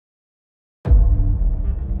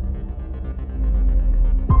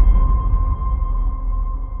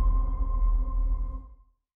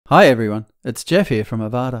Hi everyone, it's Jeff here from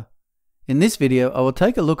Avada. In this video I will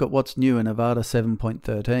take a look at what's new in Avada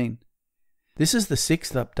 7.13. This is the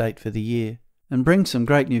 6th update for the year and brings some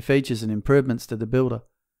great new features and improvements to the builder.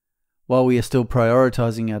 While we are still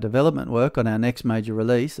prioritizing our development work on our next major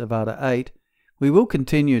release, Avada 8, we will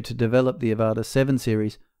continue to develop the Avada 7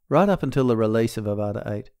 series right up until the release of Avada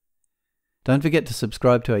 8. Don't forget to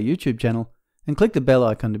subscribe to our YouTube channel and click the bell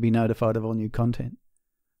icon to be notified of all new content.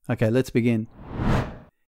 Okay, let's begin.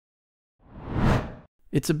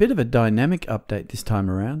 It's a bit of a dynamic update this time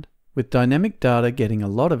around, with dynamic data getting a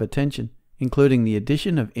lot of attention, including the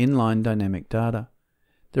addition of inline dynamic data.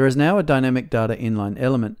 There is now a dynamic data inline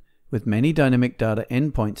element with many dynamic data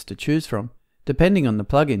endpoints to choose from, depending on the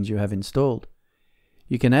plugins you have installed.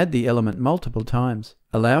 You can add the element multiple times,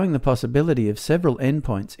 allowing the possibility of several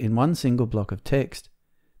endpoints in one single block of text.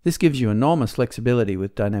 This gives you enormous flexibility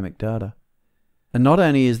with dynamic data. And not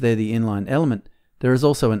only is there the inline element, there is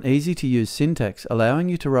also an easy-to-use syntax allowing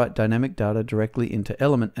you to write dynamic data directly into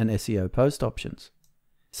element and SEO post options.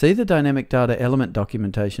 See the dynamic data element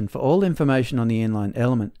documentation for all information on the inline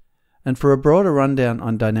element, and for a broader rundown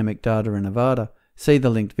on dynamic data in Avada, see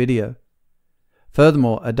the linked video.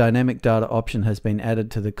 Furthermore, a dynamic data option has been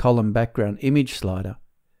added to the column background image slider.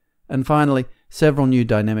 And finally, several new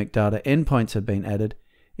dynamic data endpoints have been added,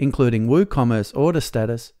 including WooCommerce order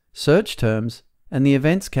status, search terms, and the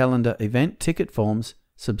events calendar event ticket forms,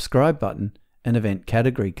 subscribe button, and event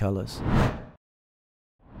category colors.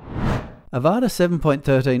 Avada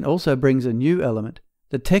 7.13 also brings a new element,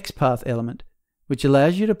 the text path element, which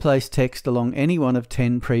allows you to place text along any one of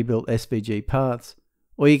 10 pre-built SVG paths,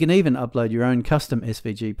 or you can even upload your own custom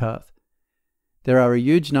SVG path. There are a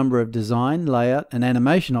huge number of design, layout, and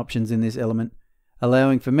animation options in this element,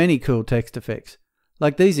 allowing for many cool text effects,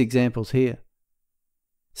 like these examples here.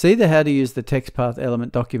 See the How to Use the Text Path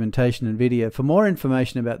Element documentation and video for more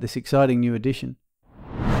information about this exciting new addition.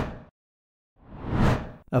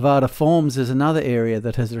 Avada Forms is another area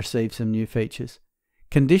that has received some new features.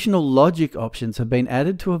 Conditional logic options have been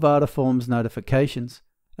added to Avada Forms notifications,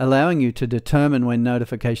 allowing you to determine when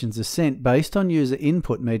notifications are sent based on user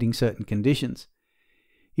input meeting certain conditions.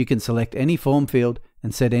 You can select any form field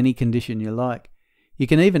and set any condition you like. You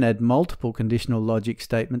can even add multiple conditional logic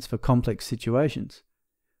statements for complex situations.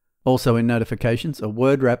 Also in notifications, a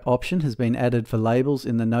word wrap option has been added for labels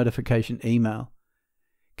in the notification email.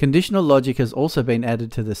 Conditional logic has also been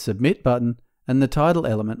added to the submit button and the title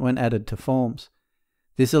element when added to forms.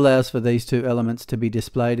 This allows for these two elements to be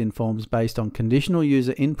displayed in forms based on conditional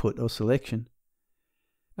user input or selection.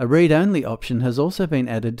 A read-only option has also been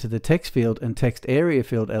added to the text field and text area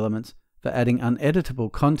field elements for adding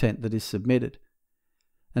uneditable content that is submitted.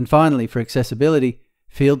 And finally, for accessibility,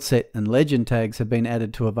 field set and legend tags have been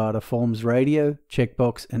added to Avada Forms radio,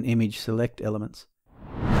 checkbox, and image select elements.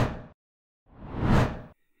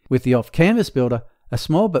 With the off-canvas builder, a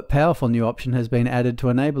small but powerful new option has been added to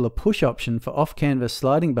enable a push option for off-canvas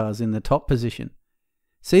sliding bars in the top position.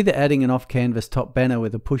 See the Adding an Off-Canvas Top Banner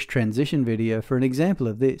with a Push Transition video for an example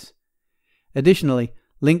of this. Additionally,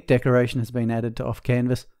 link decoration has been added to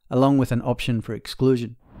off-canvas, along with an option for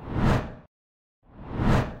exclusion.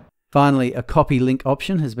 Finally, a copy link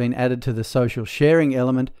option has been added to the social sharing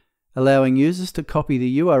element, allowing users to copy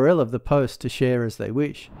the URL of the post to share as they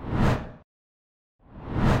wish.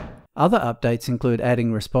 Other updates include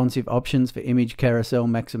adding responsive options for image carousel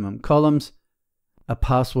maximum columns, a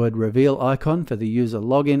password reveal icon for the user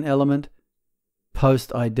login element,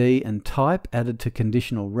 post ID and type added to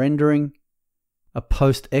conditional rendering, a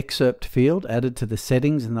post excerpt field added to the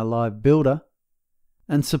settings in the live builder,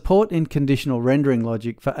 and support in conditional rendering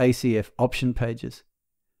logic for ACF option pages.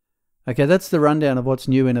 Okay, that's the rundown of what's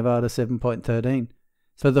new in Avada 7.13.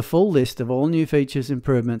 For the full list of all new features,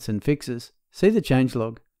 improvements, and fixes, see the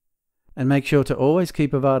changelog. And make sure to always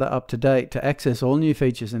keep Avada up to date to access all new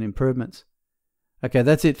features and improvements. Okay,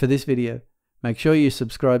 that's it for this video. Make sure you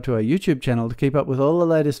subscribe to our YouTube channel to keep up with all the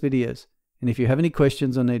latest videos. And if you have any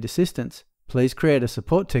questions or need assistance, please create a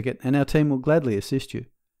support ticket and our team will gladly assist you.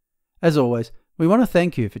 As always, we want to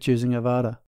thank you for choosing Avada.